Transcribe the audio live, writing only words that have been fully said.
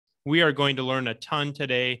We are going to learn a ton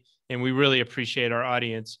today, and we really appreciate our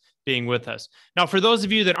audience being with us. Now, for those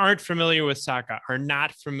of you that aren't familiar with SACA, are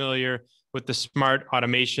not familiar with the Smart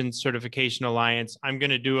Automation Certification Alliance, I'm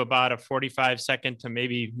going to do about a 45-second to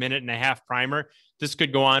maybe minute and a half primer. This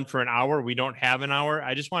could go on for an hour. We don't have an hour.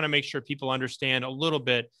 I just want to make sure people understand a little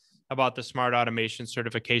bit about the Smart Automation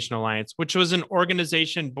Certification Alliance, which was an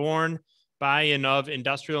organization born by and of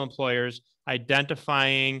industrial employers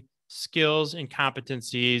identifying skills and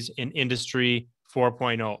competencies in Industry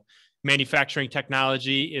 4.0. Manufacturing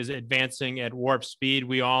technology is advancing at warp speed.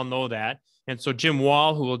 We all know that. And so Jim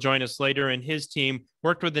Wall, who will join us later, and his team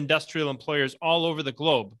worked with industrial employers all over the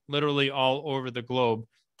globe, literally all over the globe,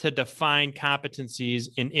 to define competencies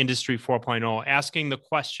in Industry 4.0, asking the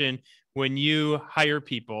question, when you hire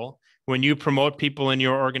people, when you promote people in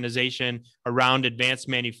your organization around advanced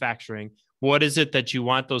manufacturing, what is it that you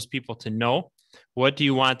want those people to know? What do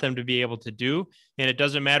you want them to be able to do? And it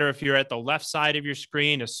doesn't matter if you're at the left side of your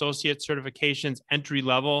screen, associate certifications, entry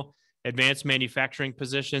level, advanced manufacturing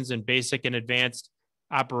positions, and basic and advanced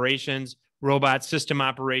operations, robot system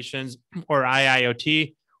operations, or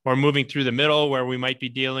IIoT, or moving through the middle where we might be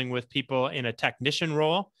dealing with people in a technician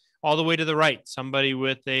role, all the way to the right, somebody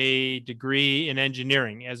with a degree in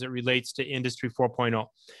engineering as it relates to Industry 4.0.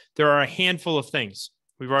 There are a handful of things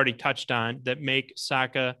we've already touched on that make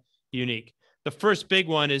SACA unique. The first big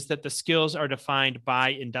one is that the skills are defined by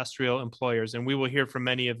industrial employers, and we will hear from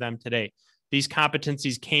many of them today. These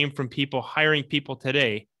competencies came from people hiring people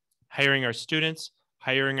today, hiring our students,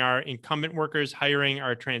 hiring our incumbent workers, hiring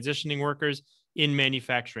our transitioning workers in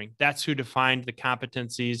manufacturing. That's who defined the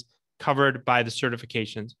competencies covered by the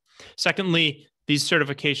certifications. Secondly, these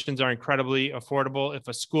certifications are incredibly affordable. If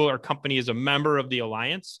a school or company is a member of the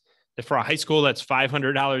Alliance, if for a high school, that's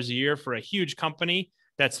 $500 a year. For a huge company,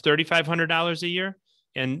 that's $3,500 a year.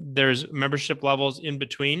 And there's membership levels in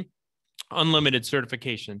between, unlimited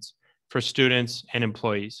certifications for students and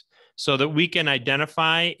employees, so that we can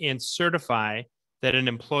identify and certify that an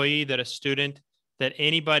employee, that a student, that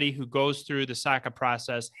anybody who goes through the SACA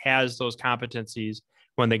process has those competencies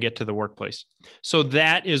when they get to the workplace. So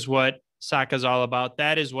that is what SACA is all about.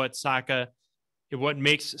 That is what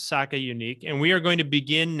makes SACA unique. And we are going to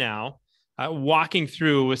begin now walking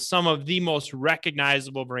through with some of the most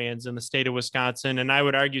recognizable brands in the state of Wisconsin, and I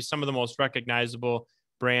would argue some of the most recognizable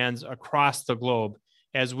brands across the globe,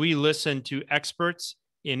 as we listen to experts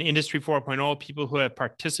in Industry 4.0, people who have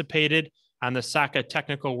participated on the SACA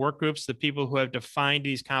technical work groups, the people who have defined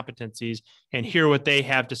these competencies, and hear what they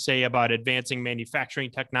have to say about advancing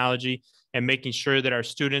manufacturing technology and making sure that our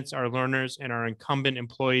students, our learners, and our incumbent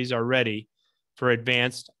employees are ready for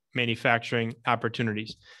advanced manufacturing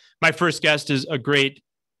opportunities. My first guest is a great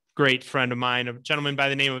friend of mine, a gentleman by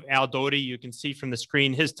the name of Al Doty. You can see from the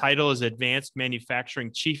screen, his title is Advanced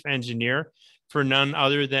Manufacturing Chief Engineer for none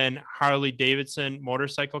other than Harley-Davidson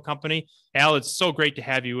Motorcycle Company. Al, it's so great to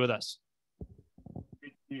have you with us.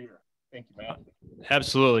 Great to be here. Thank you, Matt.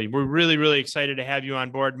 Absolutely. We're really, really excited to have you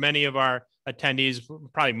on board. Many of our attendees,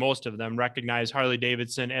 probably most of them, recognize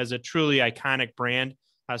Harley-Davidson as a truly iconic brand,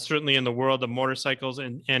 certainly in the world of motorcycles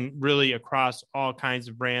and really across all kinds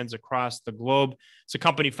of brands across the globe. It's a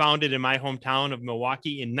company founded in my hometown of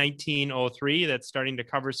Milwaukee in 1903 that's starting to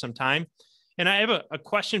cover some time. And I have a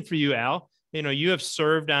question for you, Al. You know, you have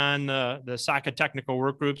served on the SACA technical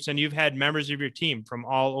work groups, and you've had members of your team from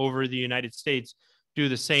all over the United States do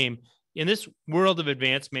the same. In this world of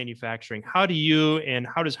advanced manufacturing, how do you and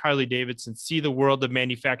how does Harley-Davidson see the world of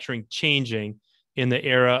manufacturing changing in the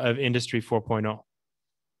era of Industry 4.0?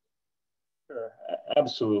 Sure,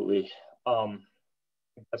 absolutely. I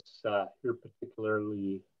guess here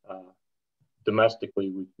particularly domestically,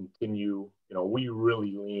 we continue, we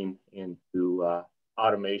really lean into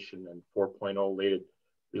automation and 4.0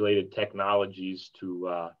 related technologies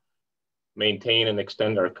to maintain and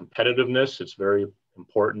extend our competitiveness. It's very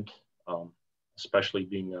important, especially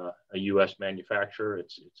being a U.S. manufacturer.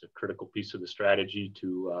 It's a critical piece of the strategy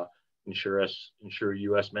to ensure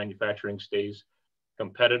U.S. manufacturing stays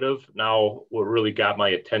competitive. Now, what really got my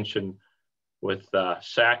attention with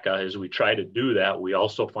SACA as we try to do that, we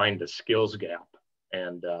also find a skills gap.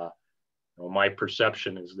 And my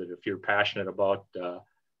perception is that if you're passionate about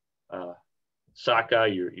SACA,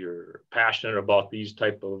 you're passionate about these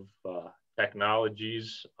type of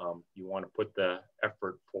technologies, you want to put the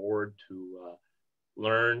effort forward to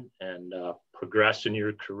learn and progress in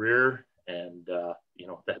your career. And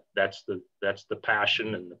that's the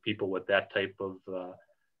passion, and the people with that type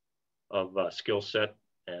of skill set,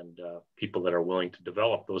 and people that are willing to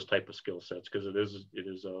develop those type of skill sets, because it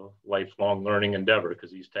is a lifelong learning endeavor,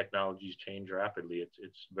 because these technologies change rapidly.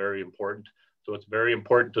 It's very important. So it's very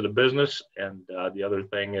important to the business. And the other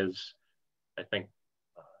thing is, I think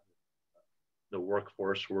the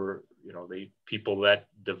workforce were, people that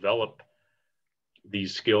develop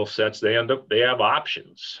these skill sets, they have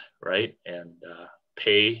options, right? And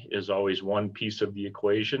pay is always one piece of the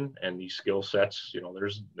equation, and these skill sets,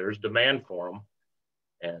 there's demand for them,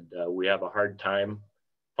 and we have a hard time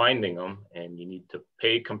finding them, and you need to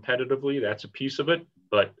pay competitively. That's a piece of it,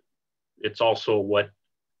 but it's also what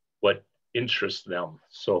interests them.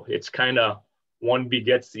 So it's kind of one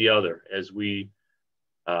begets the other as we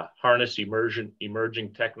harness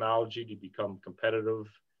emerging technology to become competitive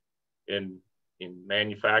in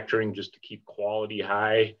manufacturing, just to keep quality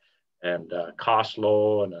high and cost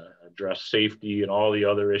low, and address safety and all the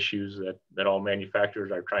other issues that all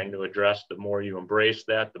manufacturers are trying to address. The more you embrace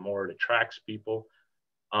that, the more it attracts people.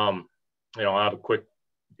 I have a quick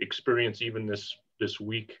experience even this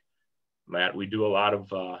week, Matt. We do a lot of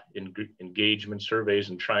engagement surveys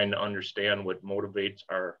and trying to understand what motivates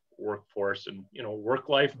our workforce, and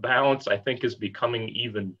work-life balance, I think, is becoming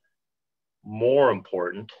even more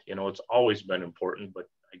important. It's always been important, but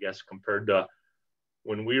I guess compared to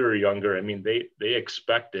when we were younger, I mean, they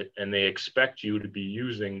expect it, and they expect you to be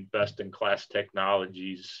using best-in-class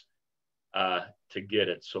technologies to get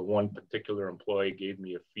it. So one particular employee gave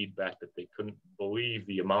me a feedback that they couldn't believe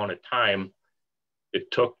the amount of time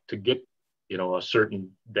it took to get, a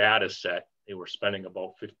certain data set. They were spending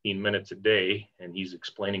about 15 minutes a day, and he's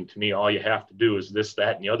explaining to me, all you have to do is this,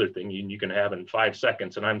 that, and the other thing, and you can have it in 5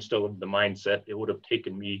 seconds. And I'm still of the mindset it would have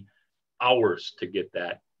taken me hours to get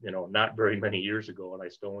that, not very many years ago, and I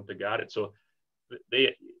still wouldn't have got it. So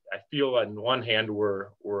I feel on one hand, we're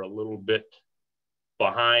a little bit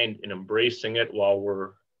behind in embracing it, while we're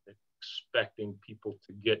expecting people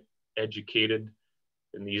to get educated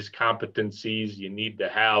in these competencies. You need to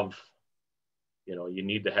have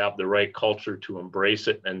the right culture to embrace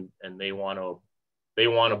it, and they want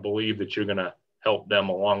to believe that you're going to help them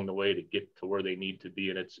along the way to get to where they need to be.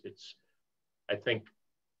 And it's I think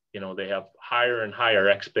they have higher and higher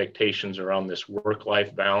expectations around this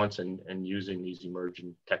work-life balance and using these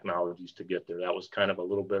emerging technologies to get there. That was kind of a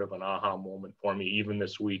little bit of an aha moment for me, even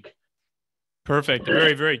this week. Perfect.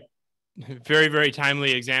 Very, very, very, very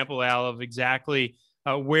timely example, Al, of exactly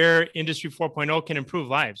where Industry 4.0 can improve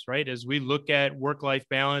lives, right? As we look at work-life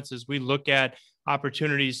balance, as we look at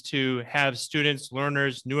opportunities to have students,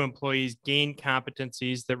 learners, new employees gain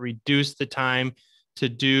competencies that reduce the time to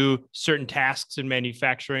do certain tasks in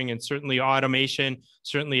manufacturing, and certainly automation,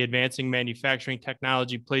 certainly advancing manufacturing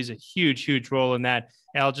technology plays a huge, huge role in that.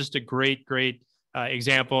 Al, just a great, great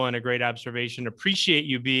example and a great observation. Appreciate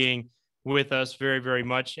you being with us very, very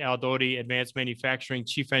much. Al Doty, Advanced Manufacturing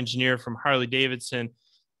Chief Engineer from Harley-Davidson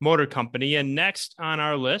Motor Company. And next on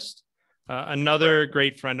our list, another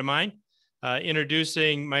great friend of mine,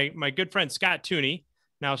 introducing my good friend, Scott Tooney.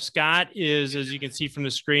 Now, Scott is, as you can see from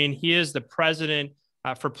the screen, he is the president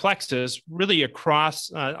for Plexus, really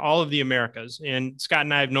across all of the Americas. And Scott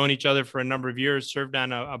and I have known each other for a number of years, served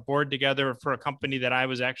on a board together for a company that I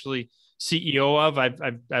was actually CEO of.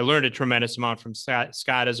 I learned a tremendous amount from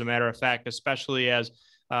Scott, as a matter of fact, especially as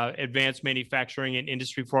advanced manufacturing and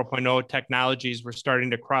Industry 4.0 technologies were starting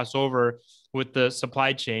to cross over with the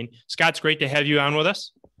supply chain. Scott, it's great to have you on with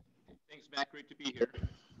us. Thanks, Matt. Great to be here.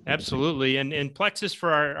 Absolutely. And Plexus,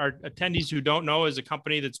 for our attendees who don't know, is a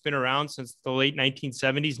company that's been around since the late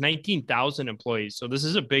 1970s, 19,000 employees. So this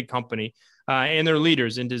is a big company, and they're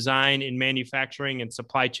leaders in design, in manufacturing, and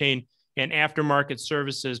supply chain and aftermarket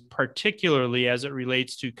services, particularly as it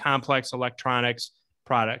relates to complex electronics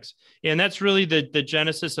products. And that's really the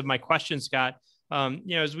genesis of my question, Scott.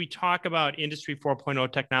 As we talk about Industry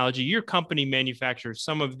 4.0 technology, your company manufactures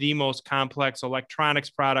some of the most complex electronics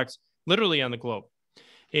products literally on the globe.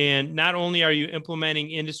 And not only are you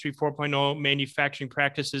implementing Industry 4.0 manufacturing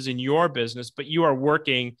practices in your business, but you are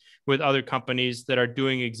working with other companies that are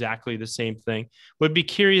doing exactly the same thing. Would be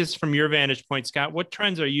curious from your vantage point, Scott, what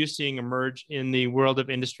trends are you seeing emerge in the world of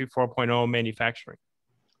Industry 4.0 manufacturing?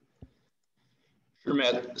 Sure,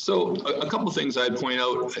 Matt. So a couple of things I'd point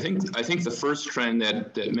out. I think the first trend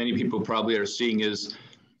that many people probably are seeing is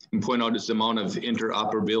the amount of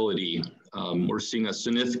interoperability. We're seeing a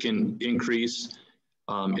significant increase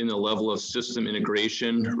in the level of system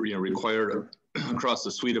integration required across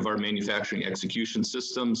the suite of our manufacturing execution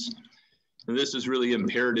systems. And this is really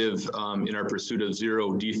imperative in our pursuit of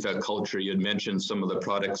zero defect culture. You had mentioned some of the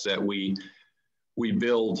products that we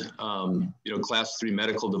build, class 3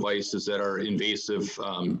 medical devices that are invasive,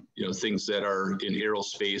 things that are in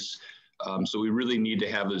aerospace. So we really need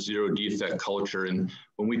to have a zero defect culture. And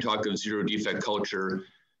when we talk of zero defect culture,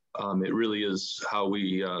 it really is how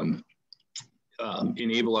we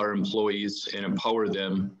enable our employees and empower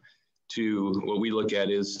them to, what we look at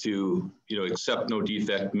is to, accept no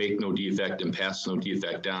defect, make no defect, and pass no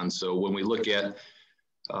defect on. So when we look at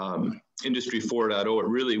Industry 4.0, it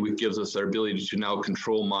really gives us our ability to now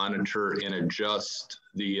control, monitor, and adjust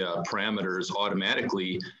the parameters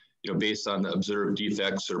automatically, based on the observed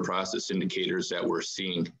defects or process indicators that we're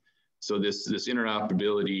seeing. So this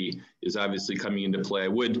interoperability is obviously coming into play. I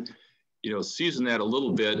would, season that a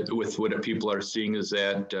little bit with what people are seeing is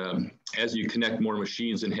that as you connect more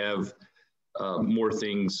machines and have more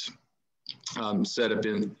things set up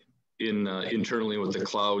internally with the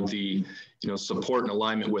cloud, the support and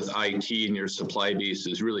alignment with IT and your supply base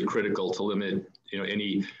is really critical to limit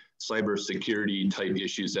any cybersecurity type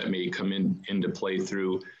issues that may come into play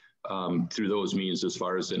through those means, as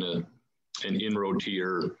far as in an inroad to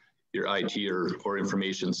your IT or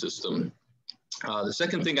information system. The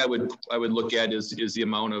second thing I would look at is the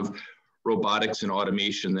amount of robotics and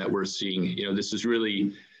automation that we're seeing. This is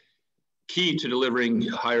really key to delivering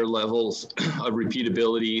higher levels of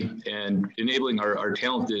repeatability and enabling our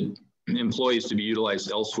talented employees to be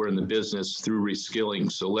utilized elsewhere in the business through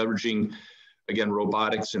reskilling. So leveraging, again,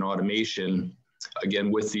 robotics and automation, again,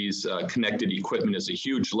 with these connected equipment is a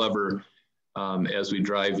huge lever as we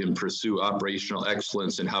drive and pursue operational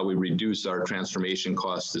excellence and how we reduce our transformation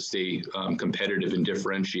costs to stay competitive and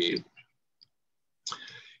differentiate.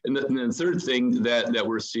 And then the third thing that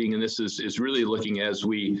we're seeing, and this is really looking as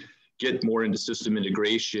we get more into system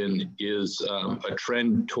integration, is a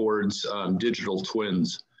trend towards digital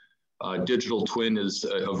twins. Digital twin is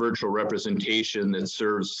a virtual representation that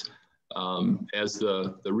serves as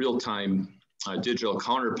the real-time digital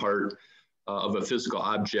counterpart of a physical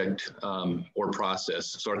object or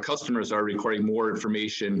process. So our customers are requiring more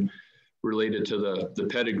information related to the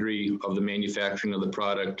pedigree of the manufacturing of the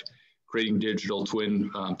product, creating digital twin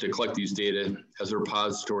to collect these data as a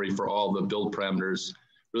repository for all the build parameters.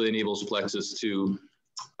 Really enables Plexus to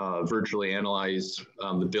virtually analyze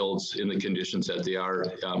the builds in the conditions that they are,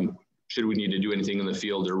 should we need to do anything in the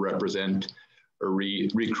field or represent or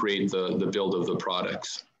recreate the build of the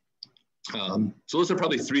products. So those are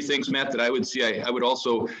probably three things, Matt, that I would see. I would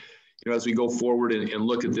also, as we go forward and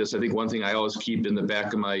look at this, I think one thing I always keep in the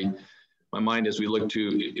back of my mind as we look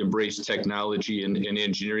to embrace technology and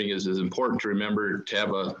engineering is important to remember to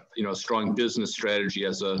have a strong business strategy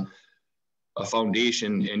as a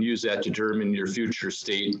foundation and use that to determine your future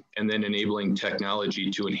state, and then enabling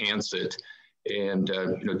technology to enhance it. And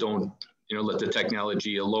don't let the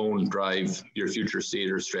technology alone drive your future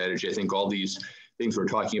state or strategy. I think all these things we're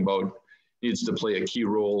talking about needs to play a key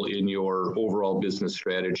role in your overall business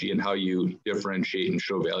strategy and how you differentiate and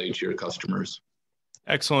show value to your customers.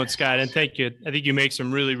 Excellent, Scott. And thank you. I think you make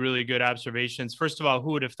some really, really good observations. First of all,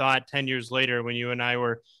 who would have thought 10 years later, when you and I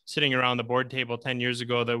were sitting around the board table 10 years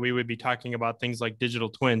ago, that we would be talking about things like digital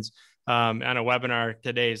twins on a webinar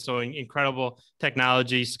today? So incredible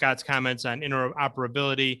technology. Scott's comments on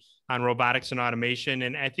interoperability, on robotics and automation.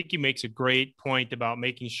 And I think he makes a great point about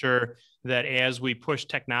making sure that as we push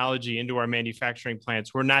technology into our manufacturing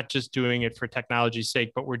plants, we're not just doing it for technology's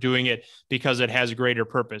sake, but we're doing it because it has a greater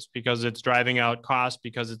purpose, because it's driving out costs,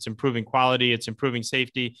 because it's improving quality, it's improving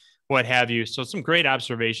safety, what have you. So some great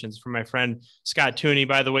observations from my friend, Scott Tooney.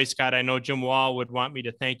 By the way, Scott, I know Jim Wall would want me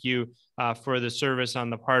to thank you for the service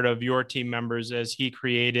on the part of your team members as he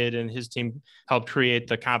created and his team helped create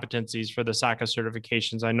the competencies for the SACA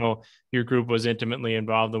certifications. I know your group was intimately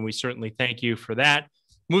involved, and we certainly thank you for that.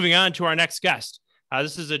 Moving on to our next guest.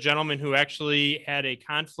 This is a gentleman who actually had a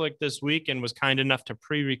conflict this week and was kind enough to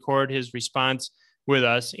pre-record his response with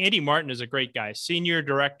us. Andy Martin is a great guy, Senior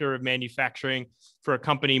Director of Manufacturing for a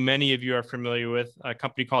company many of you are familiar with, a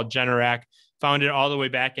company called Generac, founded all the way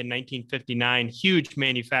back in 1959, huge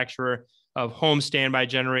manufacturer of home standby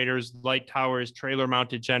generators, light towers,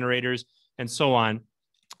 trailer-mounted generators, and so on.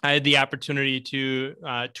 I had the opportunity to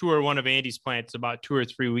tour one of Andy's plants about 2 or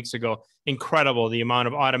 3 weeks ago. Incredible, the amount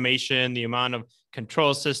of automation, the amount of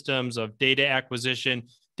control systems, of data acquisition,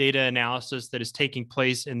 data analysis that is taking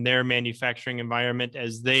place in their manufacturing environment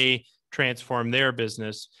as they transform their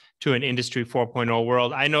business to an Industry 4.0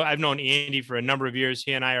 world. I've known Andy for a number of years.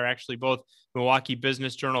 He and I are actually both Milwaukee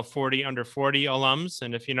Business Journal 40 under 40 alums.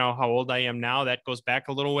 And if you know how old I am now, that goes back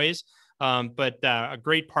a little ways. But a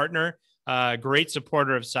great partner. Great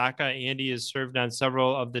supporter of SACA. Andy has served on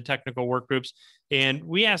several of the technical work groups. And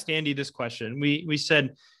we asked Andy this question. We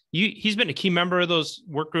said, he's been a key member of those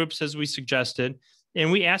work groups, as we suggested.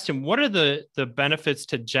 And we asked him, what are the benefits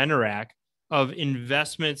to Generac of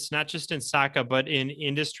investments, not just in SACA, but in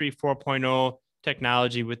Industry 4.0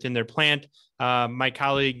 technology within their plant? My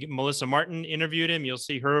colleague, Melissa Martin, interviewed him. You'll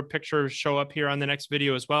see her picture show up here on the next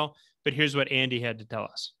video as well. But here's what Andy had to tell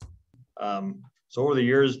us. So over the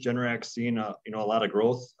years, Generac's seen a lot of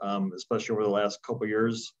growth, especially over the last couple of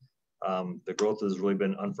years. The growth has really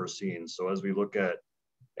been unforeseen. So as we look at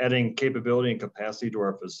adding capability and capacity to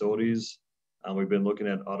our facilities, we've been looking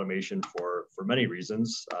at automation for many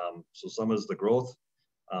reasons. So some is the growth,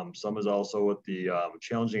 some is also with the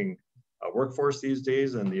challenging workforce these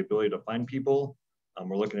days and the ability to find people.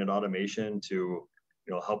 We're looking at automation to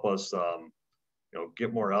help us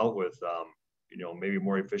get more out with maybe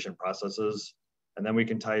more efficient processes, and then we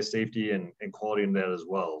can tie safety and quality in that as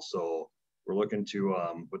well. So we're looking to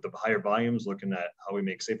with the higher volumes, looking at how we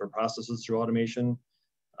make safer processes through automation,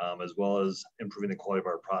 as well as improving the quality of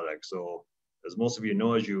our product. So as most of you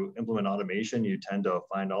know, as you implement automation, you tend to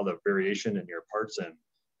find all the variation in your parts and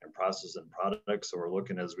process and products. So we're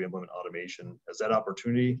looking, as we implement automation, as that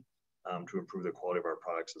opportunity to improve the quality of our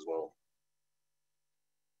products as well.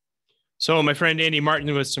 So my friend Andy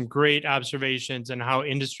Martin with some great observations on how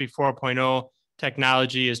Industry 4.0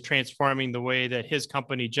 technology is transforming the way that his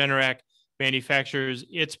company, Generac, manufactures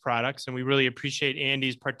its products. And we really appreciate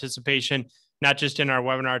Andy's participation, not just in our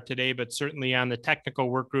webinar today, but certainly on the technical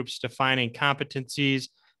work groups defining competencies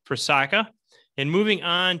for SACA. And moving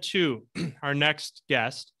on to our next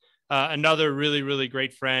guest, another really, really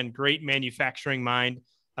great friend, great manufacturing mind,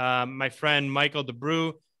 my friend Michael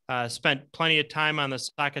DeBrew. Spent plenty of time on the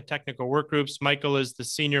SACA technical work groups. Michael is the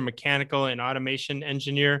senior mechanical and automation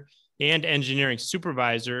engineer and engineering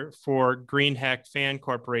supervisor for Greenheck Fan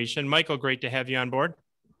Corporation. Michael, great to have you on board.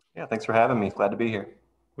 Yeah, thanks for having me. Glad to be here.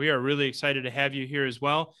 We are really excited to have you here as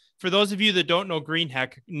well. For those of you that don't know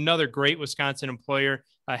Greenheck, another great Wisconsin employer,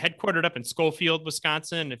 headquartered up in Schofield,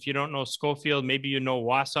 Wisconsin. If you don't know Schofield, maybe you know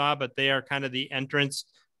Wausau, but they are kind of the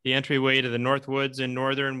entryway to the Northwoods in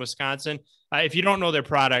northern Wisconsin. If you don't know their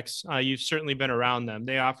products, you've certainly been around them.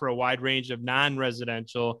 They offer a wide range of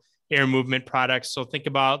non-residential air movement products. So think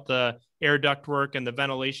about the air ductwork and the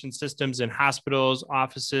ventilation systems in hospitals,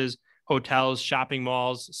 offices, hotels, shopping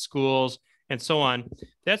malls, schools, and so on.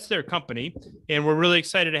 That's their company. And we're really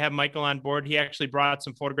excited to have Michael on board. He actually brought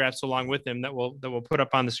some photographs along with him that we'll put up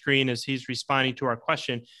on the screen as he's responding to our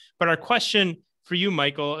question. But our question for you,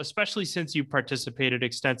 Michael, especially since you participated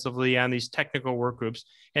extensively on these technical work groups,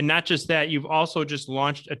 and not just that, you've also just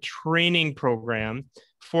launched a training program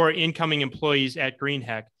for incoming employees at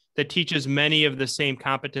Greenheck that teaches many of the same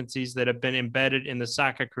competencies that have been embedded in the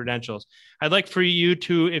SACA credentials. I'd like for you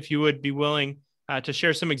to, if you would be willing, to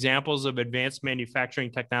share some examples of advanced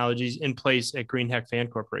manufacturing technologies in place at Greenheck Fan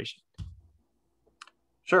Corporation.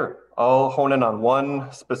 Sure. I'll hone in on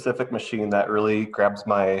one specific machine that really grabs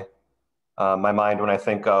my mind when I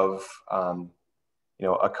think of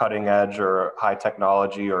a cutting edge or high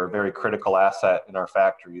technology or very critical asset in our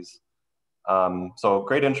factories. So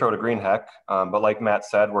great intro to Greenheck, but like Matt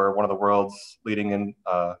said, we're one of the world's leading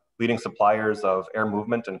suppliers of air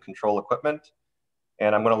movement and control equipment.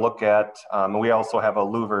 And I'm going to look at, we also have a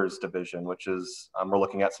louvers division, which is, we're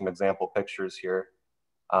looking at some example pictures here.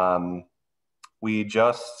 We're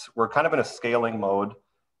kind of in a scaling mode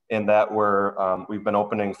in that we've been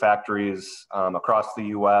opening factories across the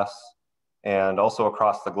US and also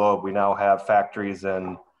across the globe. We now have factories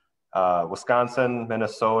in Wisconsin,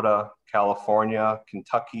 Minnesota, California,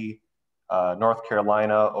 Kentucky, North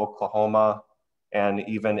Carolina, Oklahoma, and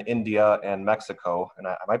even India and Mexico. And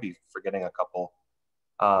I might be forgetting a couple.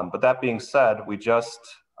 But that being said, we just,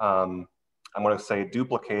 I'm going to say,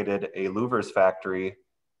 duplicated a louvers factory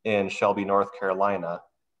in Shelby, North Carolina.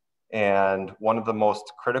 And one of the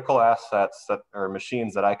most critical assets or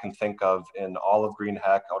machines that I can think of in all of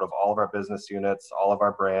Greenheck, out of all of our business units, all of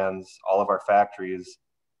our brands, all of our factories,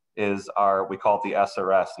 is we call it the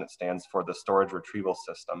SRS, and it stands for the Storage Retrieval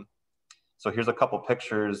System. So here's a couple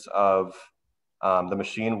pictures of the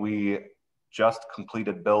machine we just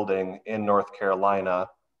completed building in North Carolina.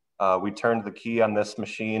 We turned the key on this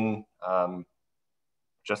machine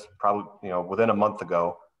just probably within a month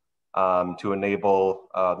ago to enable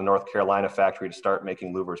the North Carolina factory to start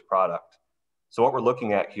making louvers product. So what we're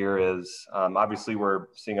looking at here is obviously we're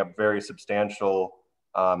seeing a very substantial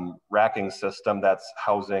racking system that's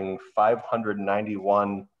housing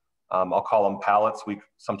 591, I'll call them pallets. We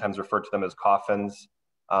sometimes refer to them as coffins,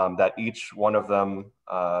 that each one of them,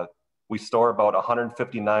 we store about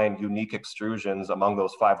 159 unique extrusions among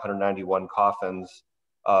those 591 coffins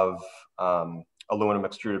of aluminum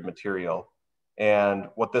extruded material. And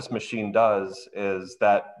what this machine does is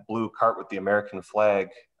that blue cart with the American flag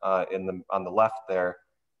on the left there,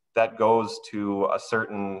 that goes to a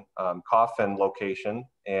certain coffin location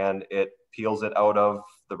and it peels it out of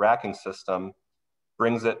the racking system,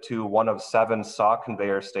 brings it to one of 7 saw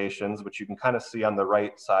conveyor stations, which you can kind of see on the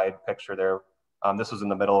right side picture there. This was in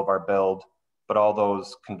the middle of our build, but all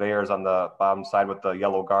those conveyors on the bottom side with the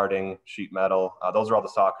yellow guarding sheet metal, those are all the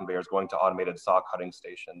saw conveyors going to automated saw cutting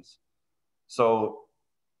stations. So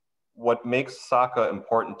what makes SACA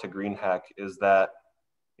important to Greenheck is that,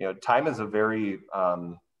 you know, time is a very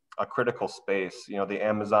a critical space. You know, the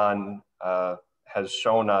Amazon has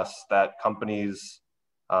shown us that companies,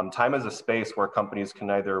 time is a space where companies can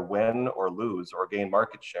either win or lose or gain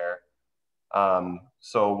market share.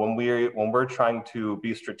 So when we're trying to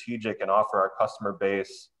be strategic and offer our customer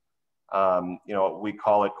base, you know, we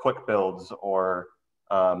call it quick builds or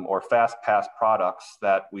fast pass products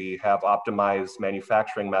that we have optimized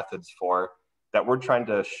manufacturing methods for, that we're trying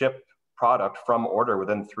to ship product from order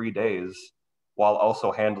within 3 days while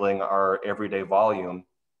also handling our everyday volume.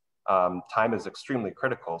 Time is extremely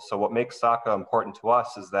critical. So what makes SACA important to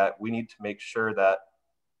us is that we need to make sure that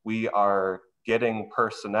we are getting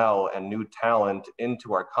personnel and new talent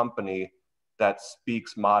into our company that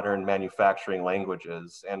speaks modern manufacturing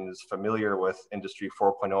languages and is familiar with Industry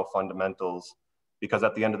 4.0 fundamentals, because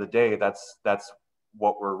at the end of the day, that's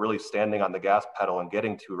what we're really standing on the gas pedal and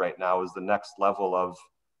getting to right now, is the next level of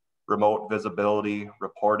remote visibility,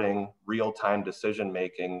 reporting, real-time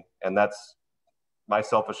decision-making. And that's, my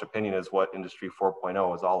selfish opinion, is what Industry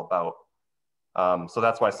 4.0 is all about. So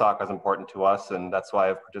that's why SACA is important to us, and that's why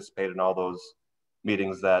I've participated in all those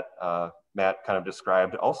meetings that Matt kind of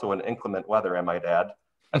described. Also in inclement weather, I might add.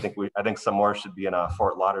 I think some more should be in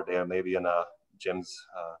Fort Lauderdale, maybe in Jim's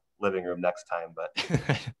living room next time. But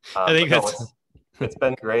I think it's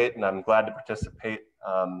been great, and I'm glad to participate.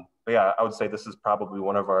 But yeah, I would say this is probably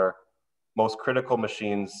one of our most critical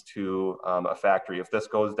machines to a factory. If this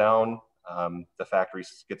goes down, the factory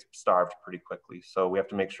gets starved pretty quickly. So we have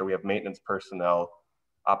to make sure we have maintenance personnel,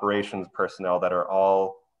 operations personnel that are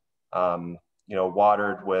all you know,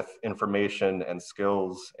 watered with information and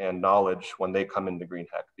skills and knowledge when they come into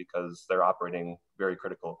Greenheck, because they're operating very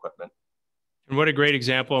critical equipment. And what a great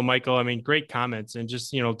example, Michael. I mean, great comments. And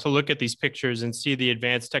just, you know, to look at these pictures and see the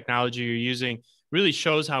advanced technology you're using really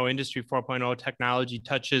shows how Industry 4.0 technology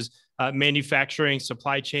touches manufacturing,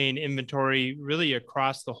 supply chain, inventory, really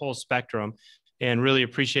across the whole spectrum. And really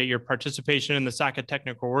appreciate your participation in the SACA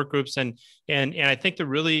technical work groups. And I think the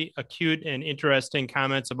really acute and interesting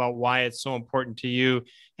comments about why it's so important to you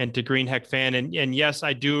and to Greenheck Fan. And yes,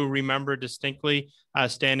 I do remember distinctly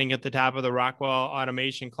standing at the top of the Rockwell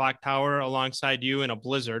Automation clock tower alongside you in a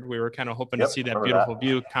blizzard. We were kind of hoping to see that beautiful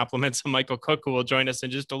view. Compliments of Michael Cook, who will join us in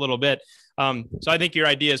just a little bit. So I think your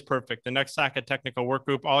idea is perfect. The next SACA technical work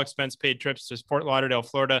group, all expense paid trips to Fort Lauderdale,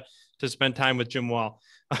 Florida, to spend time with Jim Wall.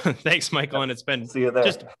 Thanks, Michael. And it's been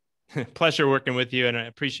just a pleasure working with you. And I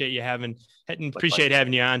appreciate you having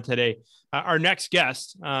you on today. Our next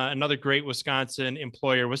guest, another great Wisconsin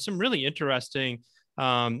employer with some really interesting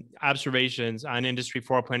observations on Industry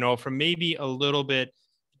 4.0 from maybe a little bit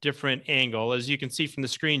different angle. As you can see from the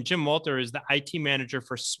screen, Jim Walter is the IT manager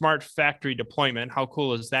for Smart Factory Deployment. How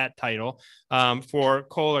cool is that title for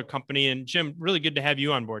Kohler Company? And Jim, really good to have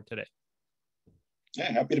you on board today.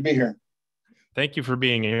 Yeah, happy to be here. Thank you for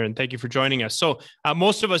being here, and thank you for joining us. So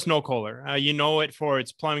most of us know Kohler. You know it for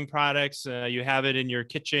its plumbing products. You have it in your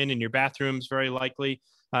kitchen, in your bathrooms, very likely,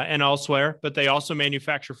 and elsewhere. But they also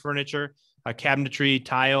manufacture furniture, cabinetry,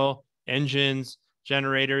 tile, engines,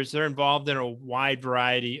 generators. They're involved in a wide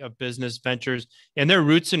variety of business ventures. And their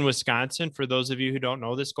roots in Wisconsin, for those of you who don't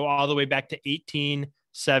know this, go all the way back to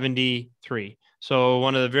 1873. So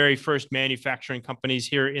one of the very first manufacturing companies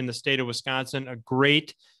here in the state of Wisconsin, a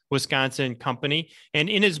great Wisconsin company. And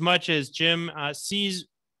in as much as Jim sees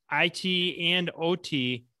IT and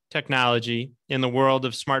OT technology in the world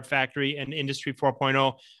of Smart Factory and Industry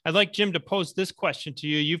 4.0, I'd like Jim to pose this question to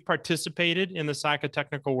you. You've participated in the SACA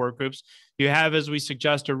technical work groups. You have, as we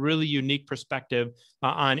suggest, a really unique perspective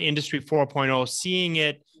on Industry 4.0, seeing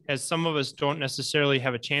it as some of us don't necessarily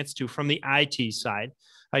have a chance to from the IT side.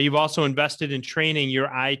 You've also invested in training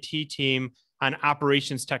your IT team on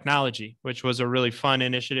operations technology, which was a really fun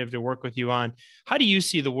initiative to work with you on. How do you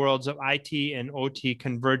see the worlds of IT and OT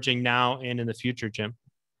converging now and in the future, Jim?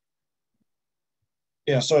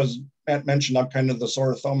 Yeah, so as Matt mentioned, I'm kind of the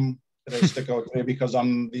sore thumb that I stick out today because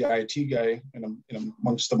I'm the IT guy and I'm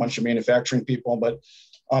amongst a bunch of manufacturing people. But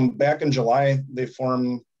back in July, they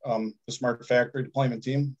formed the Smart Factory Deployment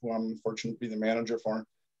Team, who I'm fortunate to be the manager for.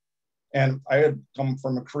 And I had come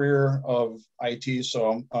from a career of IT,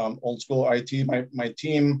 so old school IT. My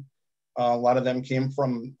team, a lot of them came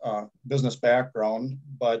from business background,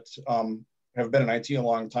 but have been in IT a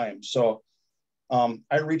long time. So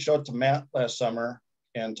I reached out to Matt last summer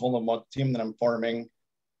and told him about the team that I'm forming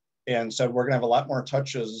and said, we're gonna have a lot more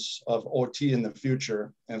touches of OT in the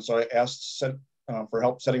future. And so I asked for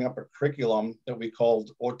help setting up a curriculum that we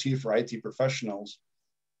called OT for IT professionals.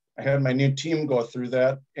 I had my new team go through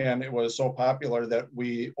that, and it was so popular that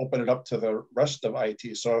we opened it up to the rest of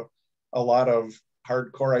IT. So a lot of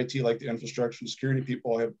hardcore IT, like the infrastructure and security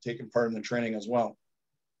people, have taken part in the training as well.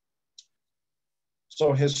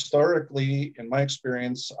 So historically, in my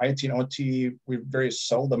experience, IT and OT, we very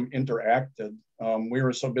seldom interacted. We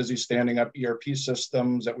were so busy standing up ERP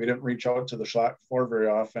systems that we didn't reach out to the shop floor very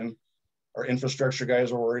often. Our infrastructure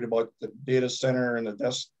guys were worried about the data center and the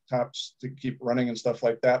desktops to keep running and stuff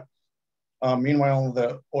like that. Meanwhile,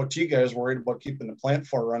 the OT guys were worried about keeping the plant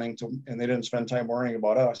floor running, and they didn't spend time worrying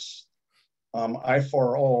about us.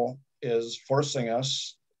 I4O is forcing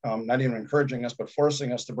us, not even encouraging us, but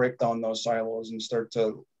forcing us to break down those silos and start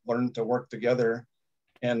to learn to work together.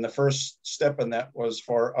 And the first step in that was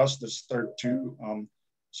for us to start to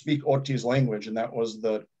speak OT's language. And that was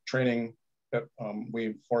the training that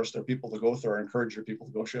we forced our people to go through, or encouraged our people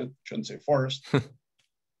to go, shouldn't say forced.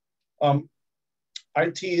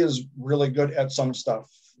 IT is really good at some stuff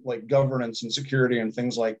like governance and security and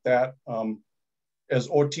things like that. As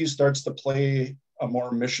OT starts to play a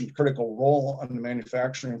more mission critical role on the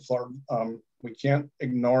manufacturing floor, we can't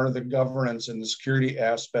ignore the governance and the security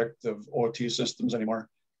aspect of OT systems anymore.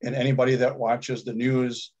 And anybody that watches the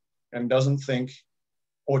news and doesn't think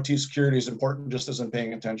OT security is important just isn't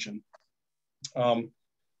paying attention.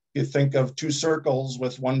 You think of two circles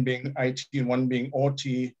with one being IT and one being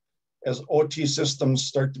OT. As OT systems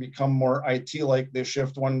start to become more IT-like, they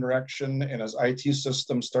shift one direction. And as IT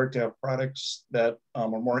systems start to have products that are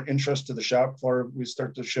more interest to the shop floor, we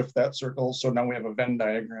start to shift that circle. So now we have a Venn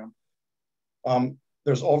diagram.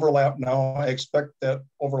 There's overlap now. I expect that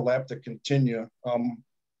overlap to continue.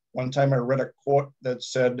 One time I read a quote that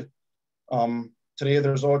said, today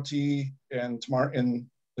there's OT and tomorrow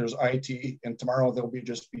there's IT, and tomorrow there'll be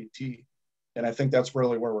just BT. And I think that's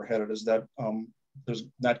really where we're headed, is that there's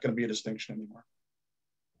not going to be a distinction anymore.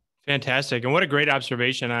 Fantastic. And what a great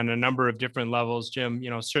observation on a number of different levels, Jim.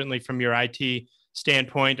 Certainly from your IT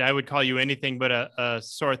standpoint, I would call you anything but a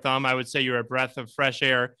sore thumb. I would say you're a breath of fresh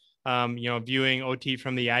air, viewing OT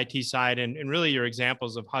from the IT side, and really your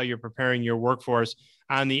examples of how you're preparing your workforce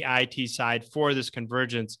on the IT side for this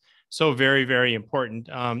convergence. So very, very important.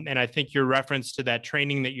 And I think your reference to that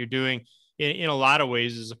training that you're doing in a lot of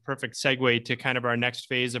ways is a perfect segue to kind of our next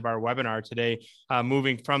phase of our webinar today,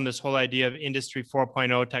 moving from this whole idea of Industry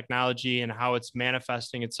 4.0 technology and how it's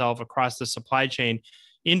manifesting itself across the supply chain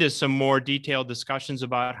into some more detailed discussions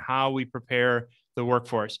about how we prepare the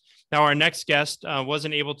workforce. Now, our next guest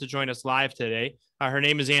wasn't able to join us live today. Her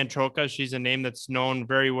name is Ann Troca. She's a name that's known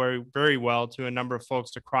very, very, very well to a number of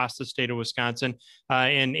folks across the state of Wisconsin.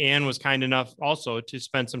 And Ann was kind enough also to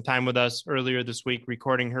spend some time with us earlier this week,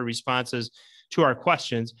 recording her responses to our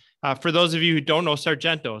questions. For those of you who don't know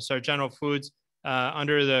Sargento Foods,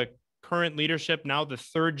 under the current leadership, now the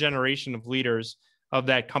third generation of leaders of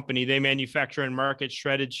that company, they manufacture and market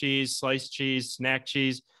shredded cheese, sliced cheese, snack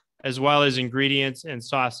cheese, as well as ingredients and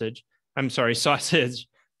sauces.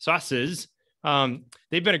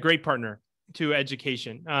 They've been a great partner to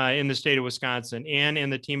education in the state of Wisconsin. Ann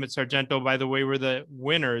and the team at Sargento, by the way, were the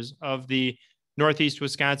winners of the Northeast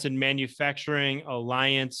Wisconsin Manufacturing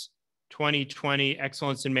Alliance 2020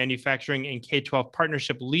 Excellence in Manufacturing and K-12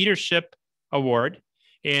 Partnership Leadership Award.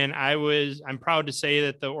 And I'm proud to say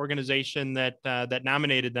that the organization that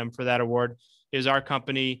nominated them for that award is our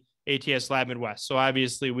company, ATS Lab Midwest. So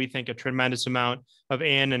obviously we think a tremendous amount of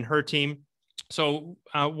Ann and her team. So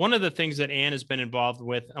one of the things that Ann has been involved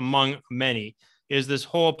with, among many, is this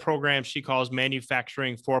whole program she calls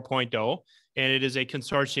Manufacturing 4.0. And it is a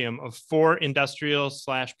consortium of 4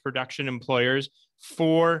 industrial/production employers,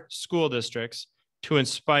 4 school districts, to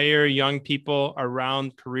inspire young people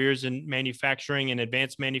around careers in manufacturing and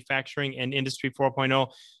advanced manufacturing and Industry 4.0.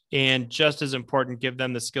 And just as important, give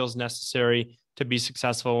them the skills necessary to be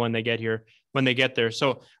successful when they get there.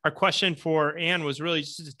 So our question for Ann was really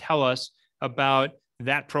just to tell us about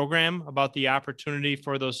that program, about the opportunity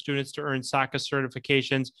for those students to earn SACA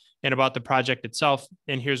certifications, and about the project itself.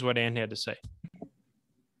 And here's what Ann had to say.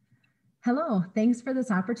 Hello, thanks for this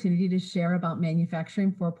opportunity to share about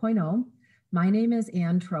Manufacturing 4.0. My name is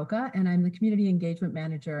Ann Troca, and I'm the Community Engagement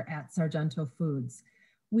Manager at Sargento Foods.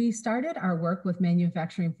 We started our work with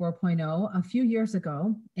Manufacturing 4.0 a few years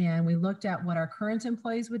ago, and we looked at what our current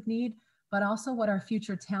employees would need, but also what our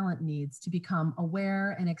future talent needs to become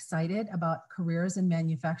aware and excited about careers in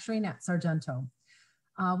manufacturing at Sargento.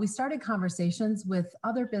 we started conversations with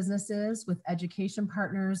other businesses, with education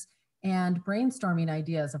partners, and brainstorming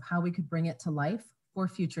ideas of how we could bring it to life for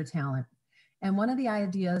future talent. And one of the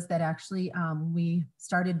ideas that actually we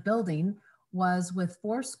started building was with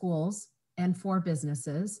 4 schools and 4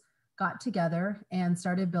 businesses got together and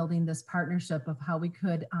started building this partnership of how we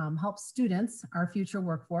could help students, our future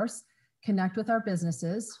workforce, connect with our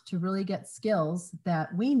businesses to really get skills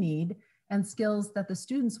that we need and skills that the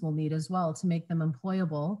students will need as well to make them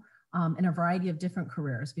employable in a variety of different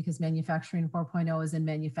careers, because Manufacturing 4.0 is in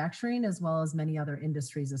manufacturing as well as many other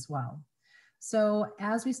industries as well. So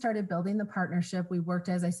as we started building the partnership, we worked,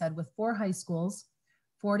 as I said, with 4 high schools,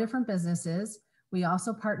 4 different businesses. We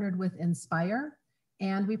also partnered with Inspire,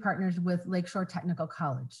 and we partnered with Lakeshore Technical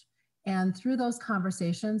College. And through those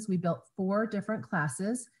conversations, we built 4 different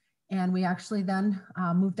classes, and we actually then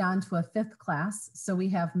moved on to a 5th class. So we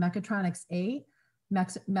have Mechatronics A,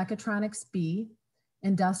 Mechatronics B,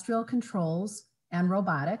 Industrial Controls, and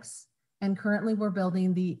Robotics. And currently we're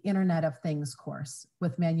building the Internet of Things course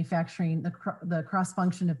with manufacturing, the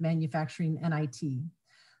cross-function of manufacturing and IT.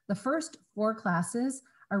 The first 4 classes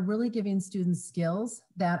are really giving students skills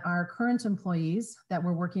that our current employees, that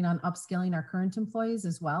we're working on upskilling our current employees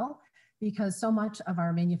as well, because so much of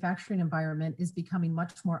our manufacturing environment is becoming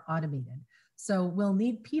much more automated. So we'll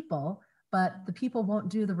need people, but the people won't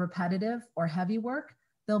do the repetitive or heavy work.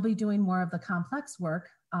 They'll be doing more of the complex work,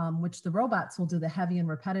 which the robots will do the heavy and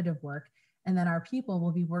repetitive work. And then our people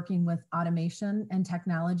will be working with automation and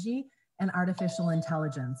technology and artificial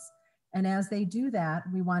intelligence. And as they do that,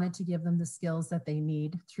 we wanted to give them the skills that they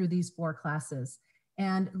need through these 4 classes.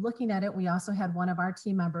 And looking at it, we also had one of our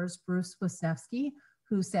team members, Bruce Wisniewski,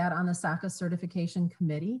 who sat on the SACA certification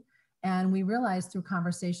committee. And we realized through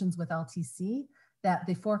conversations with LTC that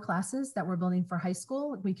the 4 classes that we're building for high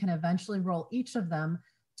school, we can eventually roll each of them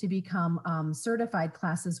to become certified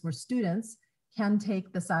classes where students can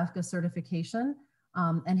take the SACA certification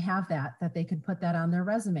and have that they could put that on their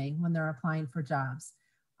resume when they're applying for jobs.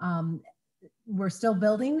 We're still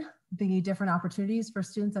building the different opportunities for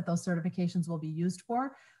students that those certifications will be used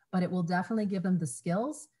for, but it will definitely give them the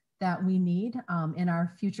skills that we need in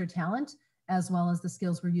our future talent, as well as the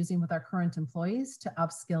skills we're using with our current employees to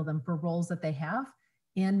upskill them for roles that they have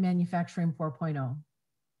in Manufacturing 4.0.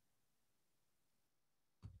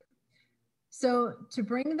 So to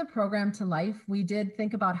bring the program to life, we did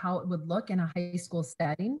think about how it would look in a high school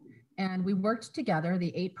setting. And we worked together,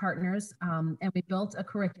 the 8 partners, and we built a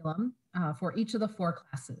curriculum for each of the 4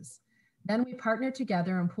 classes. Then we partnered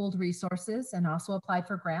together and pooled resources and also applied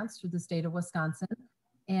for grants through the state of Wisconsin.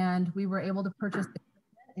 And we were able to purchase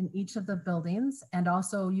equipment in each of the buildings and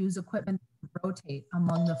also use equipment to rotate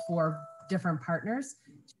among the 4 different partners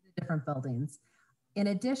to the different buildings. In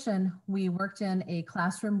addition, we worked in a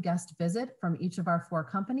classroom guest visit from each of our 4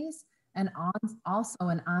 companies and also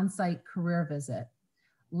an on-site career visit.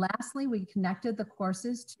 Lastly, we connected the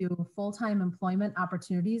courses to full-time employment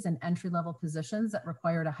opportunities and entry-level positions that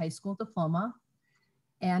required a high school diploma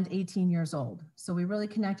and 18 years old. So we really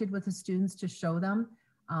connected with the students to show them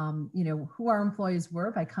who our employees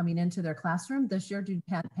were by coming into their classroom. This year, due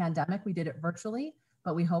to pandemic, we did it virtually,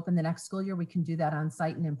 but we hope in the next school year we can do that on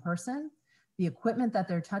site and in person. The equipment that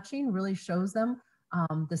they're touching really shows them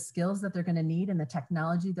the skills that they're going to need and the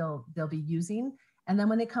technology they'll be using. And then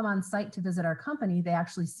when they come on site to visit our company, they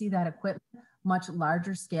actually see that equipment much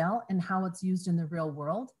larger scale and how it's used in the real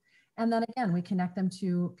world. And then again, we connect them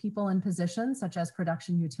to people in positions such as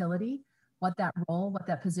production utility, what that role, what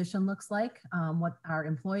that position looks like, what our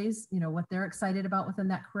employees, what they're excited about within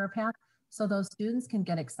that career path. So those students can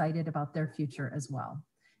get excited about their future as well.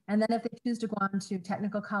 And then if they choose to go on to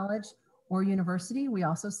technical college or university, we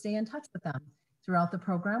also stay in touch with them throughout the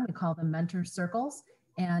program. We call them mentor circles.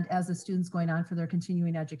 And as the students going on for their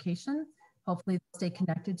continuing education, hopefully they'll stay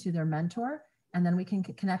connected to their mentor, and then we can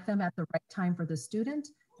connect them at the right time for the student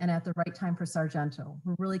and at the right time for Sargento.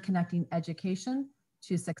 We're really connecting education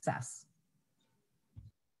to success.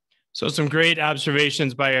 So some great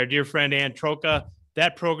observations by our dear friend Ann Troca.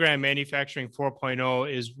 That program, Manufacturing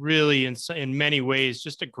 4.0, is really in many ways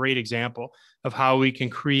just a great example of how we can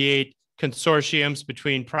create consortiums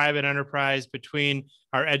between private enterprise, between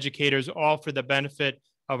our educators, all for the benefit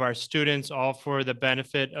of our students, all for the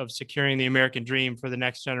benefit of securing the American dream for the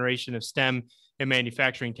next generation of STEM and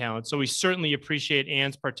manufacturing talent. So we certainly appreciate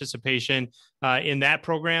Ann's participation in that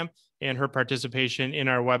program and her participation in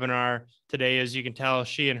our webinar today. As you can tell,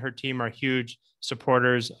 she and her team are huge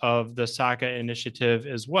supporters of the SACA initiative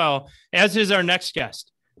as well, as is our next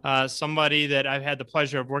guest, somebody that I've had the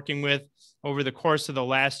pleasure of working with over the course of the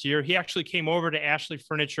last year. He actually came over to Ashley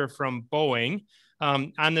Furniture from Boeing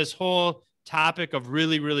on this whole topic of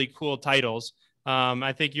really, really cool titles.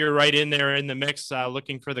 I think you're right in there in the mix,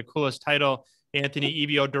 looking for the coolest title. Anthony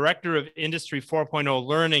Ebio, Director of Industry 4.0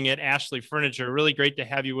 Learning at Ashley Furniture. Really great to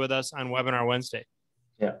have you with us on Webinar Wednesday.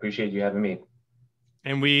 Yeah, appreciate you having me.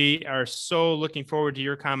 And we are so looking forward to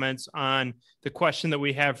your comments on the question that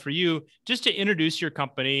we have for you, just to introduce your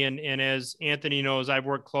company. And as Anthony knows, I've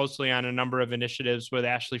worked closely on a number of initiatives with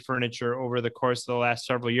Ashley Furniture over the course of the last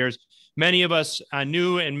several years. Many of us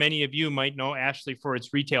knew, and many of you might know Ashley for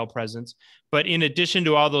its retail presence. But in addition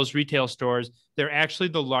to all those retail stores, they're actually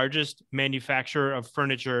the largest manufacturer of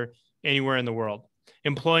furniture anywhere in the world,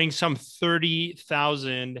 employing some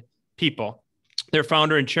 30,000 people. Their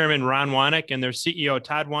founder and chairman, Ron Wanek, and their CEO,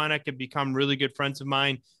 Todd Wanek, have become really good friends of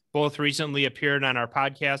mine. Both recently appeared on our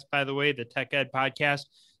podcast, by the way, the Tech Ed podcast.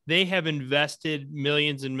 They have invested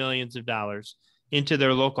millions and millions of dollars into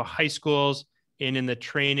their local high schools and in the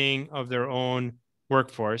training of their own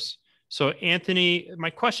workforce. So, Anthony, my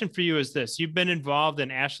question for you is this. You've been involved,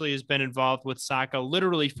 and Ashley has been involved with SACA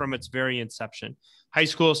literally from its very inception. High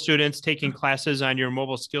school students taking classes on your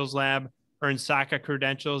mobile skills lab earn SACA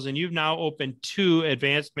credentials, and you've now opened 2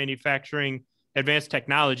 advanced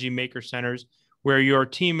technology maker centers where your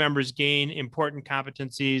team members gain important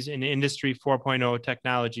competencies in Industry 4.0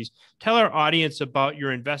 technologies. Tell our audience about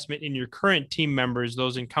your investment in your current team members,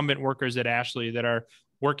 those incumbent workers at Ashley that are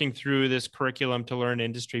working through this curriculum to learn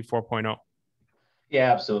Industry 4.0.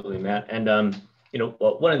 Yeah, absolutely, Matt. And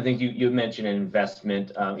one of the things you mentioned in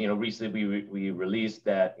investment. Recently we released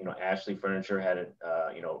that Ashley Furniture had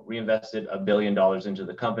reinvested $1 billion into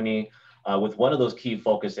the company with one of those key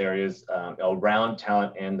focus areas around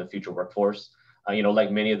talent and the future workforce.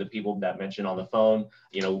 Like many of the people that mentioned on the phone,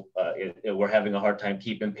 we're having a hard time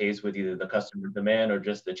keeping pace with either the customer demand or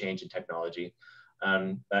just the change in technology.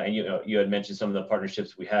 And you had mentioned some of the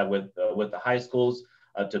partnerships we have with the high schools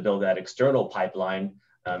to build that external pipeline.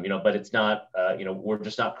 But it's not, we're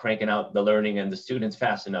just not cranking out the learning and the students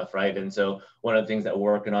fast enough, right? And so one of the things that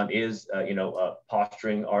we're working on is,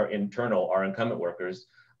 posturing our incumbent workers,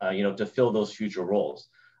 to fill those future roles.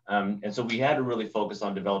 And so we had to really focus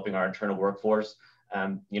on developing our internal workforce,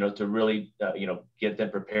 to really, get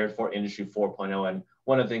them prepared for Industry 4.0. And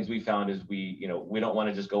one of the things we found is we don't want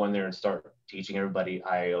to just go in there and start teaching everybody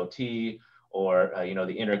IoT or,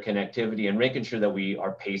 the interconnectivity, and making sure that we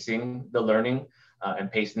are pacing the learning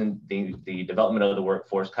and pacing the development of the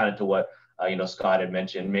workforce kind of to what, Scott had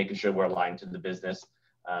mentioned, making sure we're aligned to the business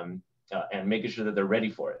and making sure that they're ready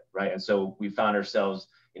for it, right? And so we found ourselves,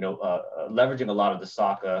 leveraging a lot of the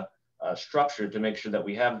SACA structure to make sure that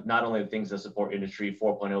we have not only the things that support Industry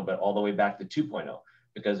 4.0, but all the way back to 2.0,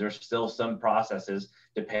 because there's still some processes,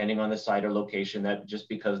 depending on the site or location, that just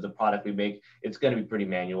because the product we make, it's going to be pretty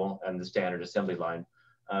manual and the standard assembly line.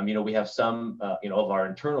 We have some, of our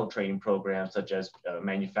internal training programs, such as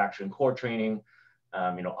manufacturing core training,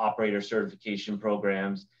 operator certification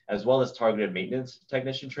programs, as well as targeted maintenance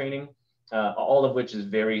technician training, all of which is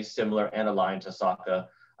very similar and aligned to SACA.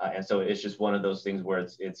 And so it's just one of those things where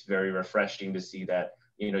it's very refreshing to see that,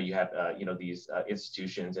 you have, these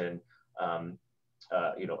institutions and,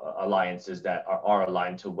 alliances that are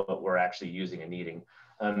aligned to what we're actually using and needing.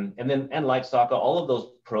 And like SACA, all of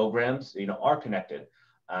those programs, are connected.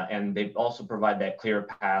 And they also provide that clear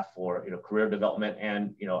path for career development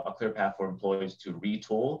and a clear path for employees to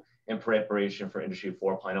retool in preparation for Industry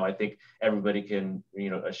 4.0. I think everybody can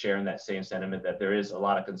share in that same sentiment that there is a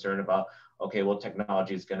lot of concern about, okay, well,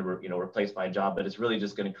 technology is going to replace my job, but it's really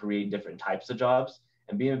just going to create different types of jobs.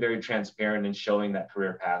 And being very transparent and showing that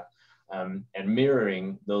career path and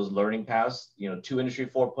mirroring those learning paths to Industry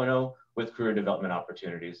 4.0 with career development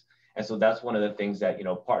opportunities. And so that's one of the things that,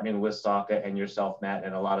 partnering with SACA and yourself, Matt,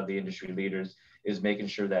 and a lot of the industry leaders is making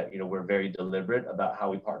sure that, we're very deliberate about how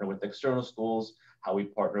we partner with external schools, how we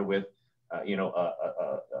partner with,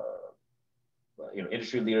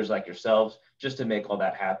 industry leaders like yourselves, just to make all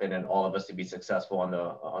that happen and all of us to be successful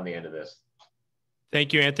on the end of this.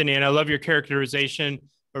 Thank you, Anthony. And I love your characterization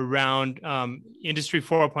around Industry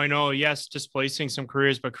 4.0. Yes, displacing some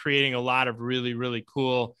careers, but creating a lot of really, really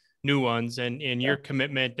cool new ones, and your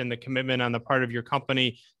commitment and the commitment on the part of your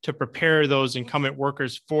company to prepare those incumbent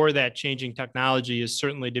workers for that changing technology is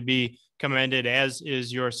certainly to be commended, as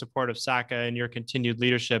is your support of SACA and your continued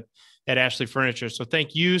leadership at Ashley Furniture. So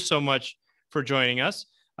thank you so much for joining us.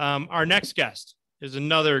 Our next guest is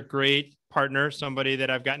another great partner, somebody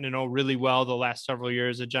that I've gotten to know really well the last several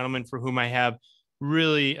years, a gentleman for whom I have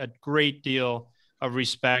really a great deal of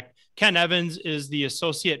respect. Ken Evans is the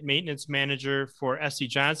Associate Maintenance Manager for SC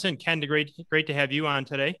Johnson. Ken, great to have you on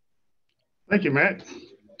today. Thank you, Matt.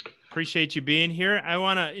 Appreciate you being here. I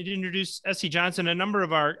want to introduce SC Johnson. A number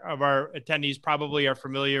of our attendees probably are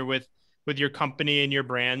familiar with your company and your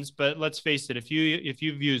brands, but let's face it, if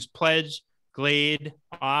you've used Pledge, Glade,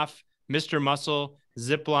 Off, Mr. Muscle,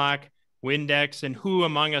 Ziploc, Windex, and who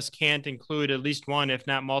among us can't include at least one, if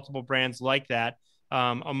not multiple brands like that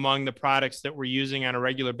among the products that we're using on a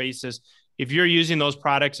regular basis. If you're using those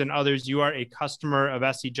products and others, you are a customer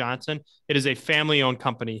of SC Johnson. It is a family-owned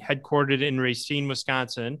company headquartered in Racine,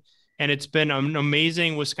 Wisconsin. And it's been an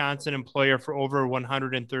amazing Wisconsin employer for over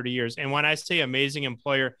 130 years. And when I say amazing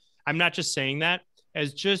employer, I'm not just saying that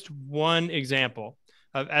as just one example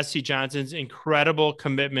of SC Johnson's incredible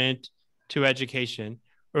commitment to education.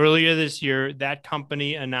 Earlier this year, that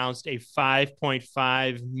company announced a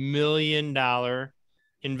 $5.5 million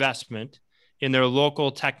investment in their local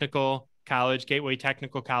technical college, Gateway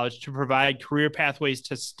Technical College, to provide career pathways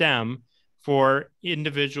to STEM for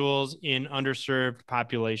individuals in underserved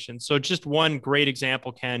populations. So just one great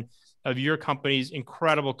example, Ken, of your company's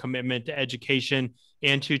incredible commitment to education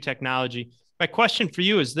and to technology. My question for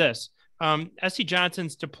you is this. SC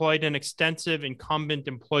Johnson's deployed an extensive incumbent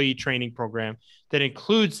employee training program that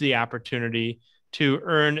includes the opportunity to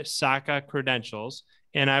earn SACA credentials.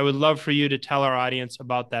 And I would love for you to tell our audience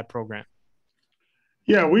about that program.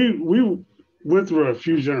 Yeah, we went through a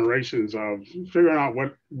few generations of figuring out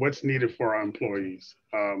what's needed for our employees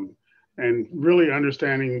and really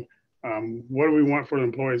understanding what do we want for the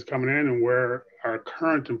employees coming in and where our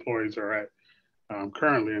current employees are at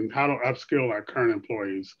currently and how to upskill our current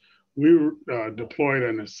employees. We deployed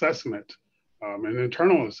an assessment, an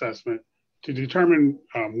internal assessment to determine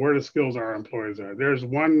where the skills our employees are. There's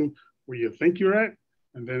one where you think you're at,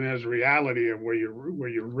 and then there's reality of where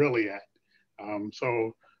you're really at.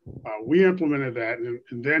 So we implemented that,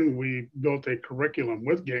 and then we built a curriculum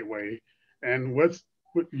with Gateway and with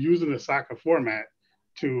using the SACA format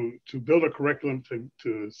to build a curriculum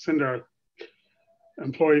to send our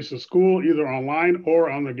employees to school either online or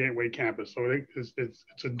on the Gateway campus. So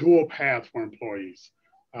it's a dual path for employees.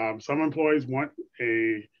 Some employees want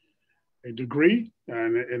a degree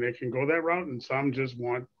and they can go that route, and some just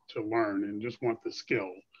want to learn and just want the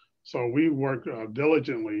skill. So we work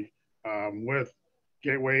diligently with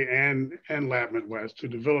Gateway and Lab Midwest to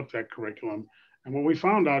develop that curriculum. And what we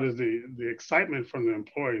found out is the excitement from the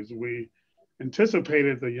employees. We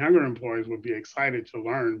anticipated the younger employees would be excited to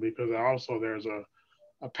learn because also there's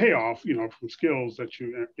a payoff, from skills that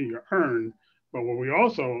you earn. But what we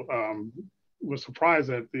also was surprised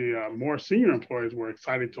that the more senior employees were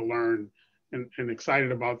excited to learn and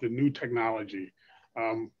excited about the new technology.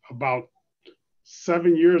 About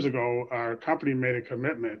 7 years ago, our company made a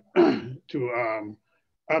commitment to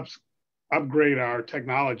upgrade our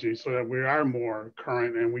technology so that we are more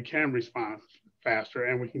current and we can respond faster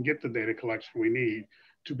and we can get the data collection we need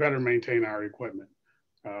to better maintain our equipment.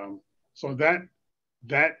 So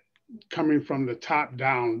that coming from the top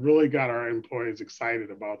down really got our employees excited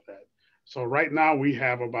about that. So right now we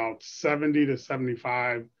have about 70 to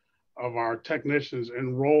 75 of our technicians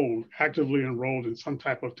actively enrolled in some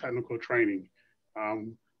type of technical training.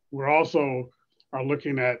 We're also are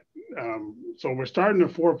looking at, so we're starting the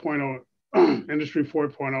 4.0 Industry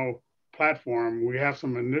 4.0 platform. We have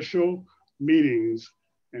some initial meetings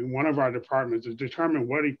in one of our departments to determine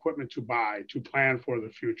what equipment to buy to plan for the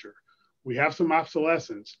future. We have some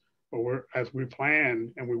obsolescence, but as we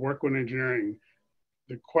plan and we work with engineering,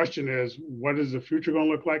 the question is, what is the future going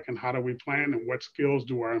to look like and how do we plan and what skills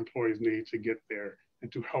do our employees need to get there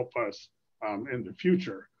and to help us in the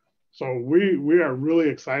future? So we are really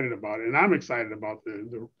excited about it. And I'm excited about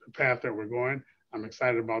the path that we're going. I'm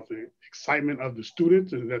excited about the excitement of the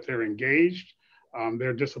students and that they're engaged.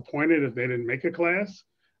 They're disappointed if they didn't make a class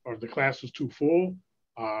or if the class was too full.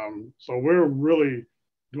 So we're really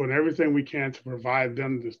doing everything we can to provide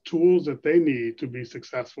them the tools that they need to be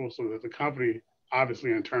successful so that the company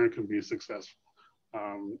obviously in turn can be successful.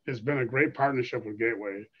 It's been a great partnership with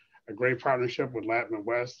Gateway, a great partnership with Lab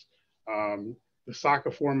Midwest. The SACA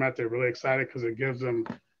format, they're really excited because it gives them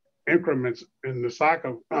increments in the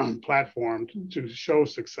SACA platform to show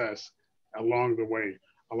success along the way.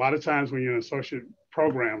 A lot of times when you're in an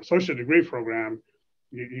associate degree program,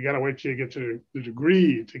 you got to wait till you get to the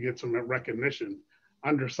degree to get some recognition.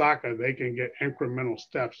 Under SACA, they can get incremental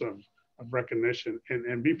steps of recognition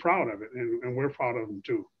and be proud of it. And we're proud of them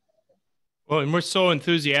too. Well, and we're so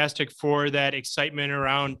enthusiastic for that excitement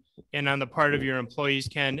around and on the part of your employees,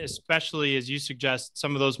 Ken, especially as you suggest,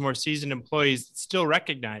 some of those more seasoned employees still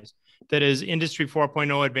recognize that as Industry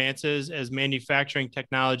 4.0 advances, as manufacturing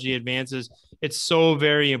technology advances, it's so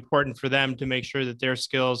very important for them to make sure that their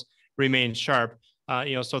skills remain sharp.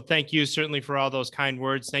 So thank you certainly for all those kind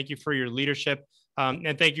words. Thank you for your leadership.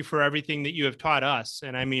 And thank you for everything that you have taught us,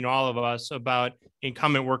 and I mean all of us, about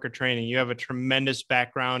incumbent worker training. You have a tremendous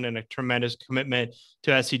background and a tremendous commitment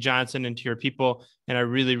to SC Johnson and to your people, and I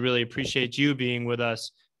really, really appreciate you being with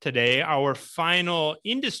us today. Our final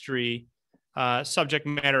industry subject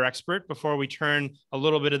matter expert, before we turn a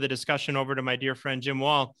little bit of the discussion over to my dear friend Jim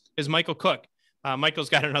Wall, is Michael Cook. Michael's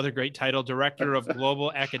got another great title, Director of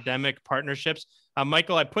Global Academic Partnerships.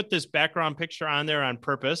 Michael, I put this background picture on there on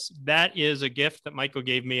purpose. That is a gift that Michael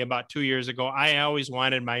gave me about 2 years ago. I always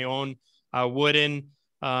wanted my own wooden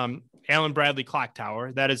Allen Bradley clock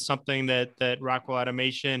tower. That is something that Rockwell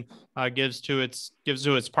Automation gives to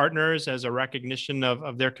its partners as a recognition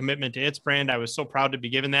of their commitment to its brand. I was so proud to be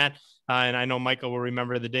given that. And I know Michael will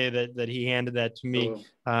remember the day that he handed that to me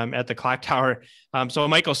at the clock tower. So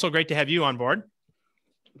Michael, so great to have you on board.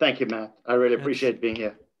 Thank you, Matt. I really appreciate being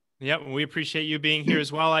here. Yeah, we appreciate you being here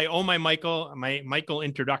as well. I owe my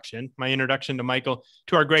introduction to Michael,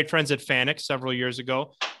 to our great friends at Fanuc several years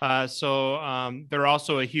ago. So they're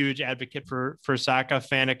also a huge advocate for SACA.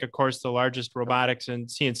 Fanuc, of course, the largest robotics and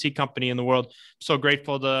CNC company in the world. So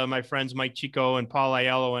grateful to my friends Mike Chico and Paul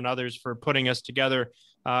Aiello and others for putting us together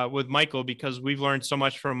with Michael, because we've learned so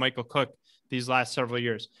much from Michael Cook these last several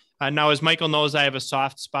years. Now, as Michael knows, I have a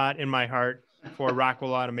soft spot in my heart for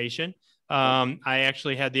Rockwell Automation. I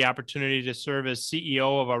actually had the opportunity to serve as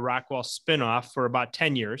CEO of a Rockwell spinoff for about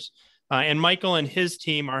 10 years. And Michael and his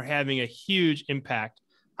team are having a huge impact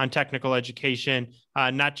on technical education,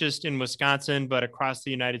 not just in Wisconsin, but across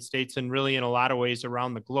the United States, and really in a lot of ways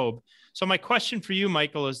around the globe. So my question for you,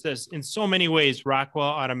 Michael, is this: in so many ways, Rockwell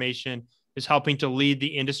Automation is helping to lead the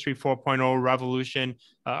Industry 4.0 revolution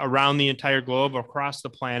around the entire globe, across the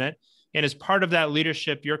planet. And as part of that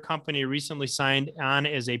leadership, your company recently signed on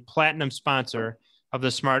as a platinum sponsor of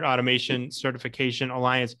the Smart Automation Certification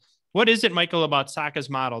Alliance. What is it, Michael, about SACA's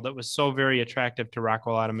model that was so very attractive to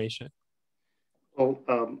Rockwell Automation?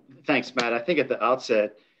 Well, thanks, Matt. I think at the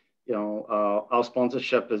outset, our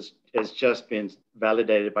sponsorship has just been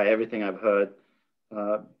validated by everything I've heard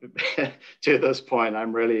to this point.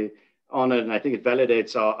 I'm really honored, and I think it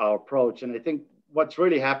validates our approach. And I think what's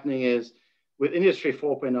really happening is, with Industry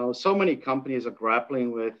 4.0, so many companies are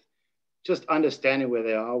grappling with just understanding where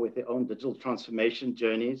they are with their own digital transformation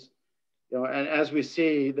journeys. And as we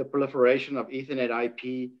see the proliferation of Ethernet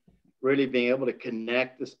IP really being able to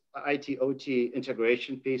connect this IT/OT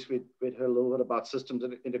integration piece, we heard a little bit about systems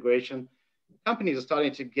integration. Companies are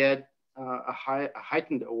starting to get a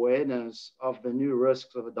heightened awareness of the new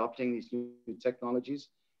risks of adopting these new technologies.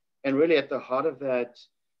 And really at the heart of that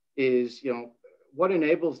is, what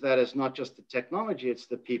enables that is not just the technology, it's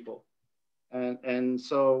the people. And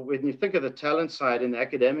so when you think of the talent side and the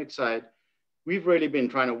academic side, we've really been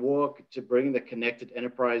trying to work to bring the connected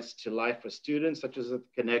enterprise to life for students, such as the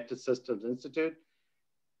Connected Systems Institute.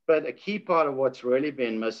 But a key part of what's really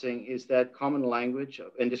been missing is that common language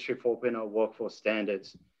of Industry 4.0 workforce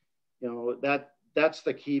standards. That's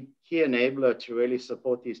the key enabler to really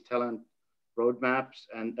support these talent roadmaps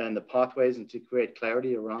and the pathways, and to create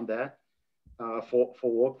clarity around that. For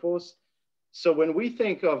workforce. So when we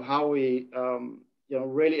think of how we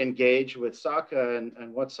really engage with SACA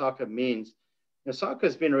and what SACA means, SACA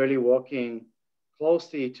has been really working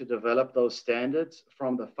closely to develop those standards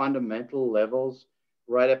from the fundamental levels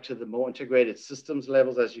right up to the more integrated systems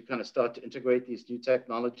levels, as you kind of start to integrate these new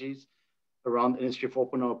technologies around Industry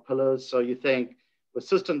 4.0 pillars. So you think with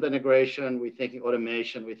systems integration, we're thinking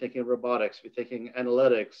automation, we're thinking robotics, we're thinking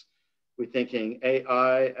analytics, we're thinking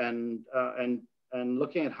AI, and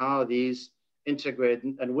looking at how these integrate,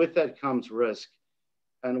 and with that comes risk.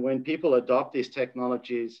 And when people adopt these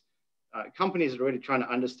technologies, companies are really trying to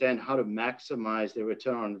understand how to maximize their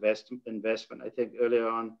return on investment. I think earlier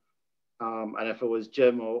on, and if it was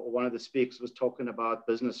Jim or one of the speakers was talking about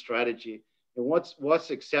business strategy, and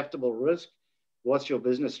what's acceptable risk, what's your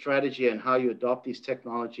business strategy, and how you adopt these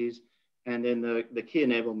technologies. And then the key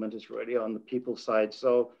enablement is really on the people side.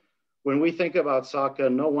 So when we think about SACA,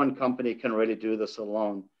 no one company can really do this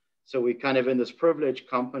alone. So we kind of in this privileged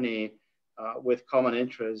company with common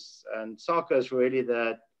interests, and SACA is really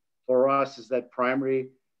that, for us, is that primary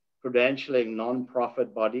credentialing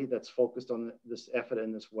nonprofit body that's focused on this effort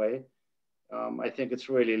in this way. I think it's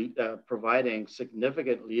really providing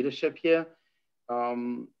significant leadership here.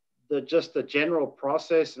 Just the general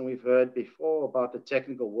process, and we've heard before about the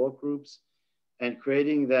technical work groups, and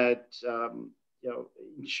creating that,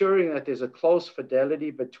 ensuring that there's a close fidelity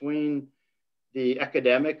between the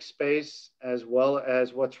academic space as well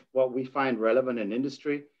as what we find relevant in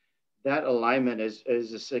industry. That alignment is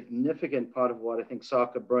a significant part of what I think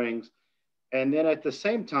SACA brings. And then at the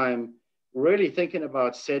same time, really thinking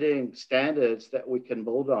about setting standards that we can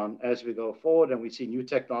build on as we go forward. And we see new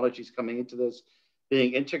technologies coming into this,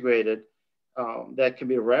 being integrated, that can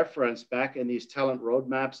be referenced back in these talent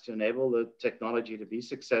roadmaps to enable the technology to be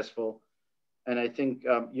successful. And I think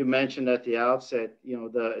you mentioned at the outset,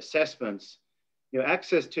 the assessments,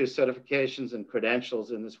 access to certifications and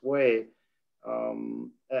credentials in this way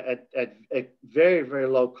at very, very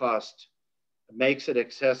low cost makes it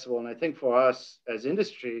accessible. And I think for us as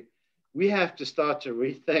industry, we have to start to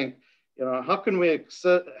rethink, how can we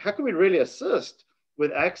really assist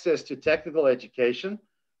with access to technical education?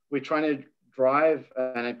 We're trying to drive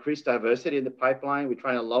and increase diversity in the pipeline. We're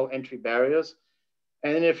trying to low entry barriers.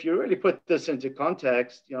 And if you really put this into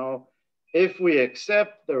context, if we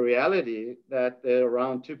accept the reality that there are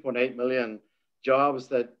around 2.8 million jobs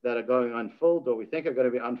that are going unfilled, or we think are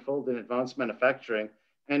going to be unfilled in advanced manufacturing,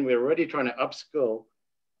 and we're already trying to upskill,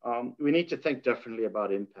 we need to think differently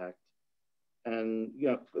about impact. And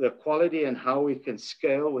the quality and how we can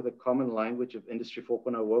scale with a common language of Industry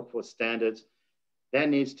 4.0 workforce standards, that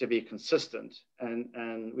needs to be consistent.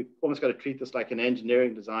 And we almost got to treat this like an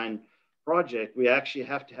engineering design project. We actually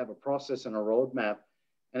have to have a process and a roadmap.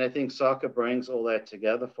 And I think SACA brings all that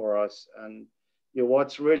together for us. And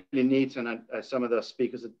what's really neat, and some of the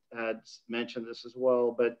speakers had mentioned this as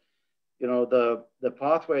well, but the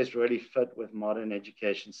pathways really fit with modern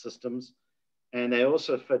education systems. And they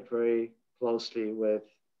also fit very closely with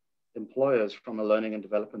employers from a learning and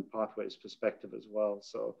development pathways perspective as well.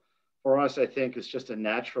 So for us, I think it's just a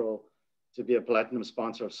natural to be a platinum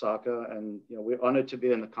sponsor of SACA. And we're honored to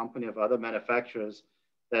be in the company of other manufacturers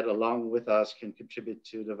that along with us can contribute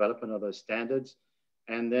to development of those standards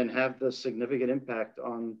and then have the significant impact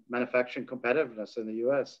on manufacturing competitiveness in the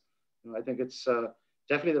US. I think it's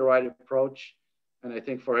definitely the right approach. And I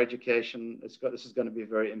think for education, this is going to be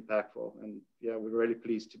very impactful. And we're really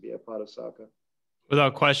pleased to be a part of SACA.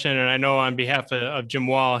 Without question, and I know on behalf of Jim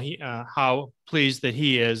Wall, how pleased that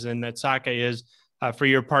he is and that SACA is for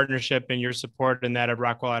your partnership and your support and that of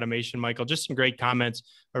Rockwell Automation, Michael. Just some great comments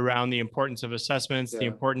around the importance of assessments, the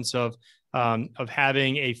importance of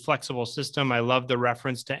having a flexible system. I love the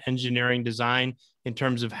reference to engineering design in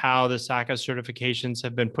terms of how the SACA certifications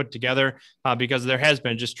have been put together, because there has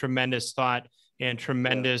been just tremendous thought and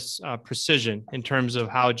tremendous precision in terms of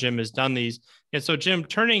how Jim has done these. And so, Jim,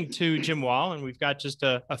 turning to Jim Wall, and we've got just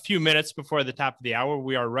a few minutes before the top of the hour.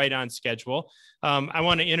 We are right on schedule. I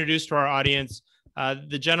want to introduce to our audience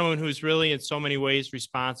the gentleman who's really in so many ways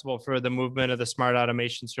responsible for the movement of the Smart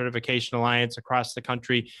Automation Certification Alliance across the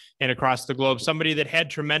country and across the globe, somebody that had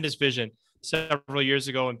tremendous vision several years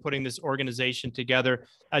ago in putting this organization together.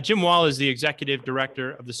 Jim Wall is the executive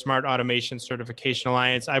director of the Smart Automation Certification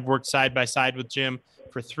Alliance. I've worked side by side with Jim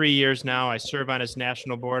for 3 years now. I serve on his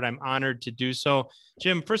national board. I'm honored to do so.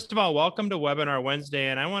 Jim, first of all, welcome to Webinar Wednesday.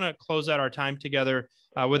 And I want to close out our time together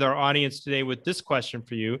with our audience today with this question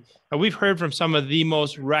for you. We've heard from some of the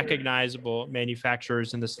most recognizable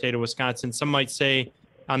manufacturers in the state of Wisconsin, some might say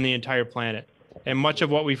on the entire planet. And much of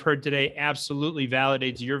what we've heard today absolutely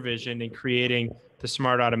validates your vision in creating the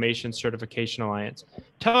Smart Automation Certification Alliance.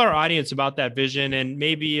 Tell our audience about that vision, and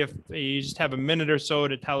maybe if you just have a minute or so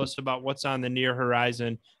to tell us about what's on the near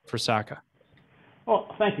horizon for SACA.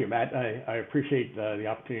 Well, thank you, Matt. I appreciate the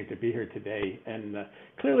opportunity to be here today. And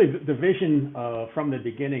clearly the vision from the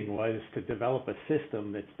beginning was to develop a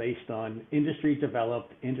system that's based on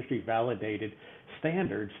industry-developed, industry-validated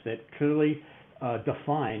standards that clearly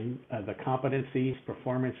define the competencies,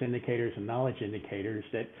 performance indicators, and knowledge indicators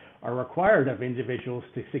that are required of individuals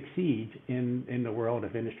to succeed in the world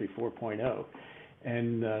of Industry 4.0.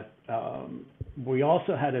 And we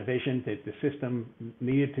also had a vision that the system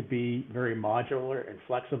needed to be very modular and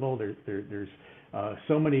flexible. There's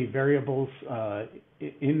so many variables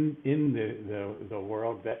in the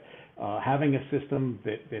world that having a system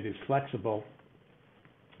that is flexible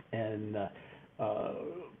and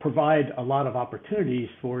provide a lot of opportunities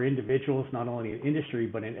for individuals, not only in industry,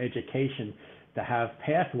 but in education, to have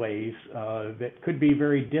pathways that could be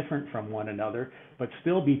very different from one another, but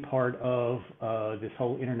still be part of this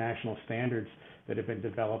whole international standards that have been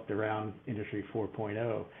developed around Industry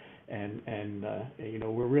 4.0. And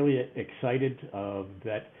we're really excited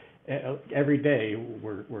that every day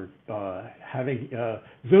we're having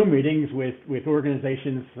Zoom meetings with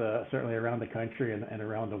organizations certainly around the country and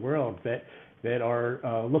around the world that are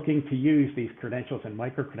looking to use these credentials and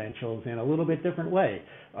micro-credentials in a little bit different way,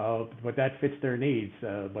 but that fits their needs,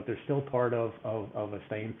 but they're still part of a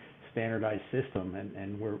same standardized system,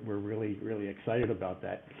 and we're really, really excited about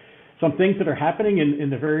that. Some things that are happening in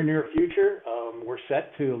the very near future, We're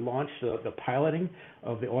set to launch the piloting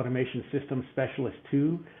of the Automation Systems Specialist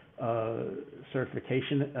 2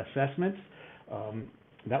 certification assessments.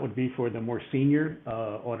 That would be for the more senior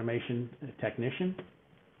automation technician.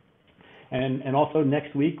 And also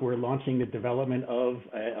next week, we're launching the development of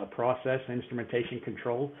a process instrumentation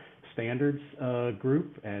control standards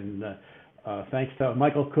group. And thanks to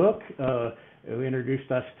Michael Cook, who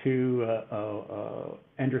introduced us to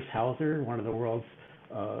Endres Hauser, one of the world's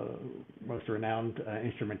most renowned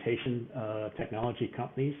instrumentation technology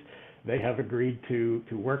companies. They have agreed to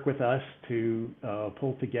work with us to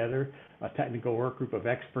pull together a technical work group of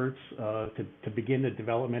experts to begin the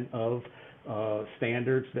development of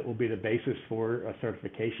standards that will be the basis for a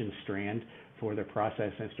certification strand for the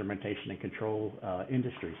process instrumentation and control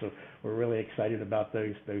industry. So we're really excited about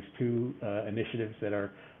those two initiatives that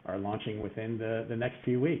are launching within the next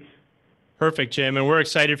few weeks. Perfect, Jim. And we're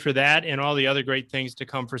excited for that and all the other great things to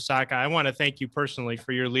come for SACA. I want to thank you personally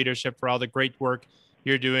for your leadership, for all the great work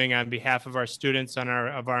you're doing on behalf of our students and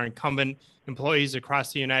of our incumbent employees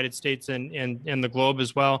across the United States and the globe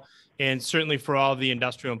as well. And certainly for all of the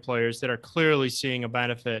industrial employers that are clearly seeing a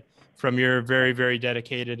benefit from your very, very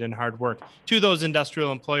dedicated and hard work. To those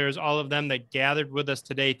industrial employers, all of them that gathered with us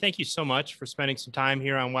today, thank you so much for spending some time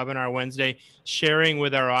here on Webinar Wednesday, sharing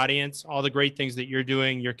with our audience all the great things that you're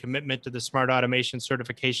doing, your commitment to the Smart Automation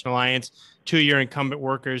Certification Alliance, to your incumbent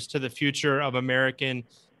workers, to the future of American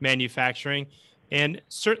manufacturing, and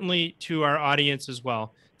certainly to our audience as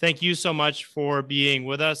well. Thank you so much for being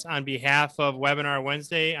with us. On behalf of Webinar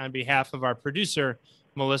Wednesday, on behalf of our producer,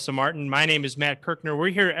 Melissa Martin, my name is Matt Kirkner. We're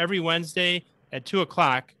here every Wednesday at 2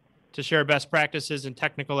 o'clock to share best practices in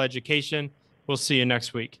technical education. We'll see you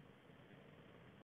next week.